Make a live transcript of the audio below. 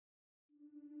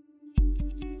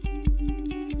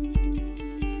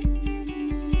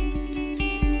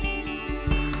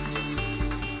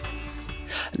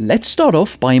Let's start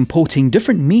off by importing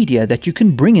different media that you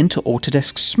can bring into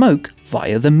Autodesk Smoke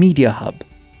via the Media Hub.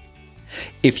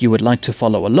 If you would like to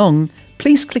follow along,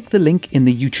 please click the link in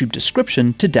the YouTube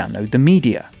description to download the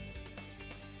media.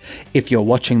 If you're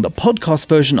watching the podcast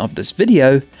version of this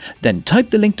video, then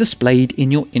type the link displayed in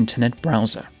your internet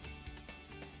browser.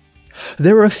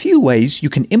 There are a few ways you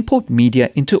can import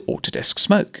media into Autodesk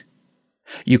Smoke.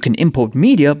 You can import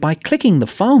media by clicking the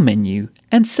File menu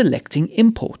and selecting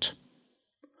Import.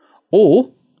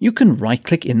 Or you can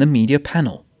right-click in the Media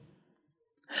panel.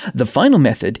 The final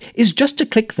method is just to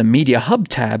click the Media Hub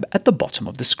tab at the bottom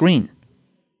of the screen.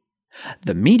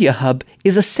 The Media Hub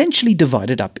is essentially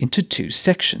divided up into two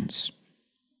sections.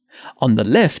 On the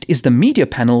left is the Media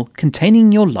panel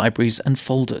containing your libraries and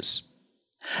folders.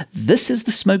 This is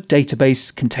the Smoke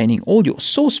database containing all your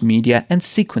source media and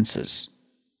sequences.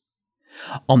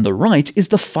 On the right is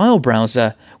the File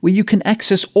browser where you can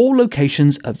access all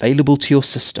locations available to your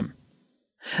system.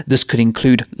 This could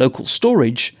include local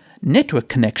storage, network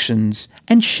connections,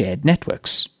 and shared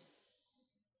networks.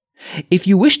 If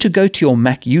you wish to go to your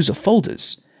Mac user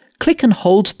folders, click and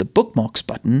hold the Bookmarks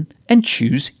button and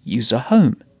choose User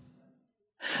Home.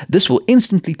 This will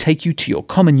instantly take you to your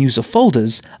common user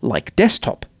folders like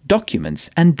Desktop, Documents,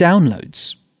 and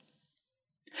Downloads.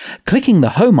 Clicking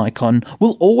the Home icon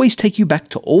will always take you back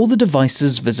to all the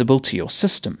devices visible to your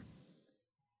system.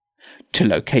 To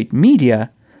locate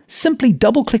media, simply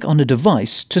double-click on a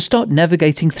device to start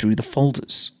navigating through the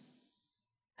folders.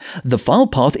 The file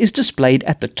path is displayed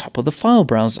at the top of the file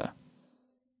browser.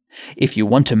 If you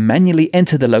want to manually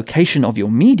enter the location of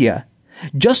your media,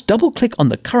 just double-click on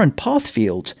the current path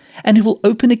field and it will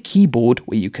open a keyboard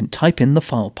where you can type in the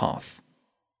file path.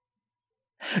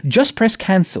 Just press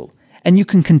Cancel and you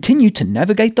can continue to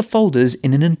navigate the folders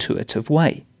in an intuitive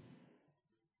way.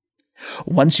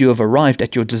 Once you have arrived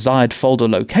at your desired folder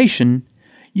location,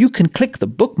 you can click the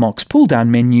Bookmarks pull-down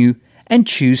menu and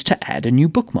choose to add a new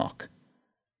bookmark.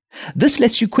 This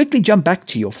lets you quickly jump back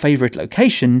to your favorite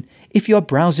location if you are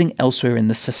browsing elsewhere in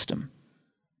the system.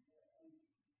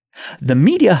 The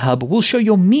Media Hub will show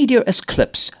your media as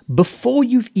clips before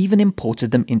you've even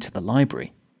imported them into the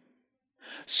library.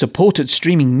 Supported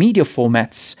streaming media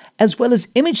formats as well as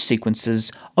image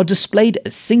sequences are displayed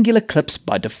as singular clips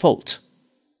by default.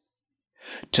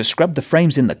 To scrub the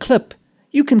frames in the clip,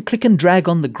 you can click and drag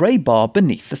on the grey bar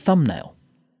beneath the thumbnail.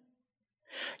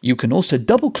 You can also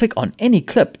double-click on any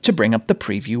clip to bring up the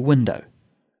preview window.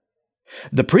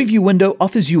 The preview window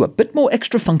offers you a bit more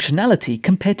extra functionality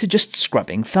compared to just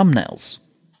scrubbing thumbnails.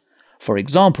 For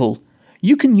example,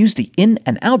 you can use the in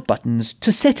and out buttons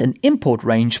to set an import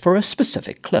range for a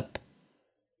specific clip.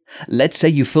 Let's say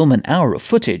you film an hour of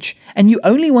footage and you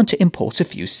only want to import a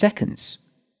few seconds.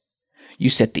 You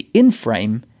set the in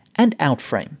frame and out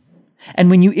frame,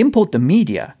 and when you import the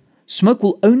media, Smoke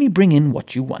will only bring in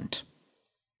what you want.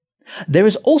 There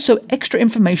is also extra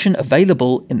information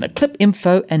available in the Clip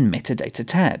Info and Metadata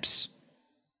tabs.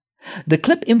 The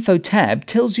Clip Info tab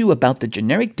tells you about the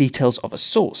generic details of a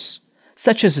source,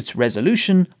 such as its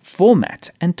resolution, format,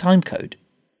 and timecode.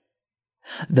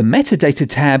 The Metadata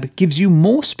tab gives you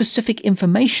more specific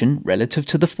information relative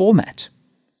to the format.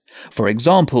 For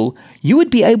example, you would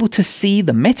be able to see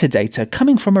the metadata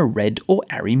coming from a RED or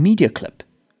ARRI media clip.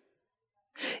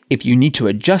 If you need to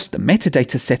adjust the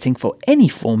metadata setting for any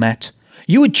format,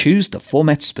 you would choose the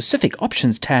Format Specific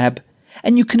Options tab,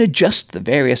 and you can adjust the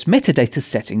various metadata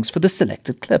settings for the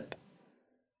selected clip.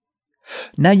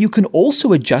 Now you can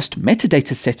also adjust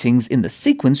metadata settings in the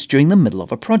sequence during the middle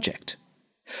of a project.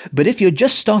 But if you're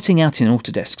just starting out in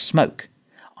Autodesk Smoke,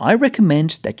 I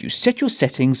recommend that you set your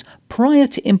settings prior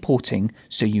to importing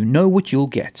so you know what you'll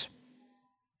get.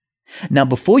 Now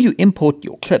before you import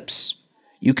your clips,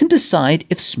 you can decide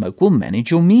if Smoke will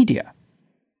manage your media.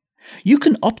 You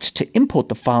can opt to import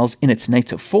the files in its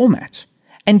native format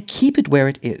and keep it where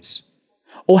it is,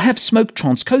 or have Smoke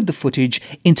transcode the footage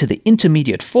into the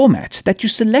intermediate format that you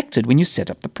selected when you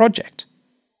set up the project.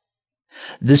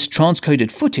 This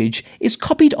transcoded footage is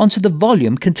copied onto the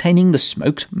volume containing the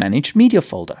Smoke Managed Media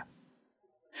folder.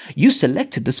 You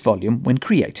selected this volume when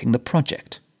creating the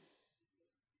project.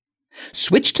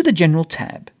 Switch to the General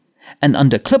tab, and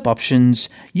under Clip Options,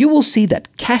 you will see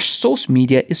that Cache Source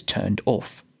Media is turned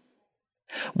off.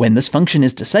 When this function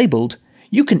is disabled,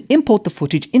 you can import the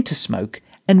footage into Smoke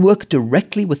and work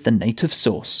directly with the native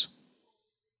source.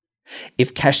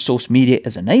 If Cache Source Media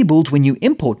is enabled when you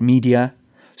import media,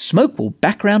 Smoke will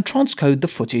background transcode the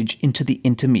footage into the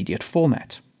intermediate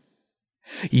format.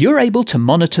 You're able to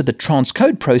monitor the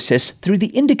transcode process through the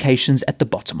indications at the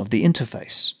bottom of the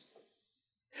interface.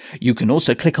 You can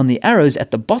also click on the arrows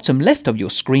at the bottom left of your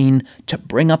screen to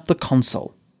bring up the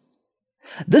console.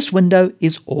 This window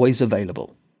is always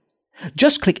available.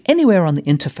 Just click anywhere on the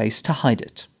interface to hide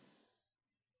it.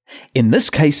 In this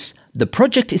case, the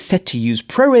project is set to use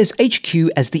ProRes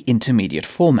HQ as the intermediate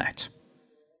format.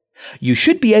 You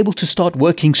should be able to start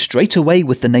working straight away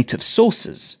with the native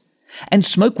sources, and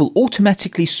Smoke will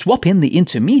automatically swap in the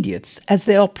intermediates as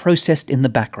they are processed in the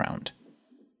background.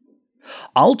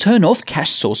 I'll turn off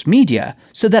cache source media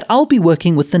so that I'll be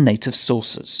working with the native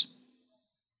sources.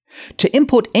 To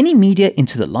import any media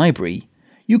into the library,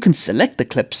 you can select the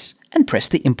clips and press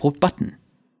the import button,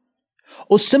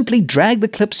 or simply drag the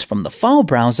clips from the file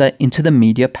browser into the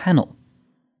media panel.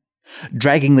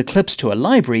 Dragging the clips to a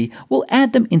library will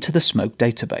add them into the Smoke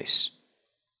database.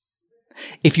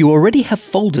 If you already have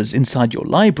folders inside your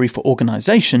library for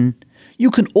organization, you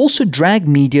can also drag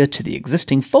media to the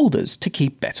existing folders to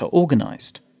keep better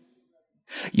organized.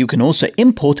 You can also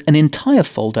import an entire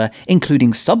folder,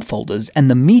 including subfolders and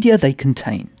the media they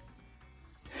contain.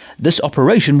 This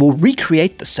operation will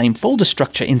recreate the same folder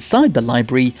structure inside the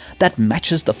library that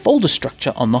matches the folder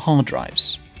structure on the hard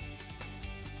drives.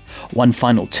 One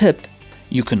final tip,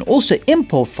 you can also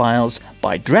import files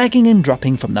by dragging and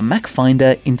dropping from the Mac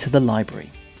Finder into the library.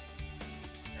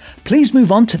 Please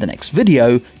move on to the next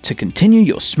video to continue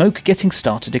your Smoke Getting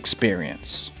Started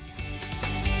experience.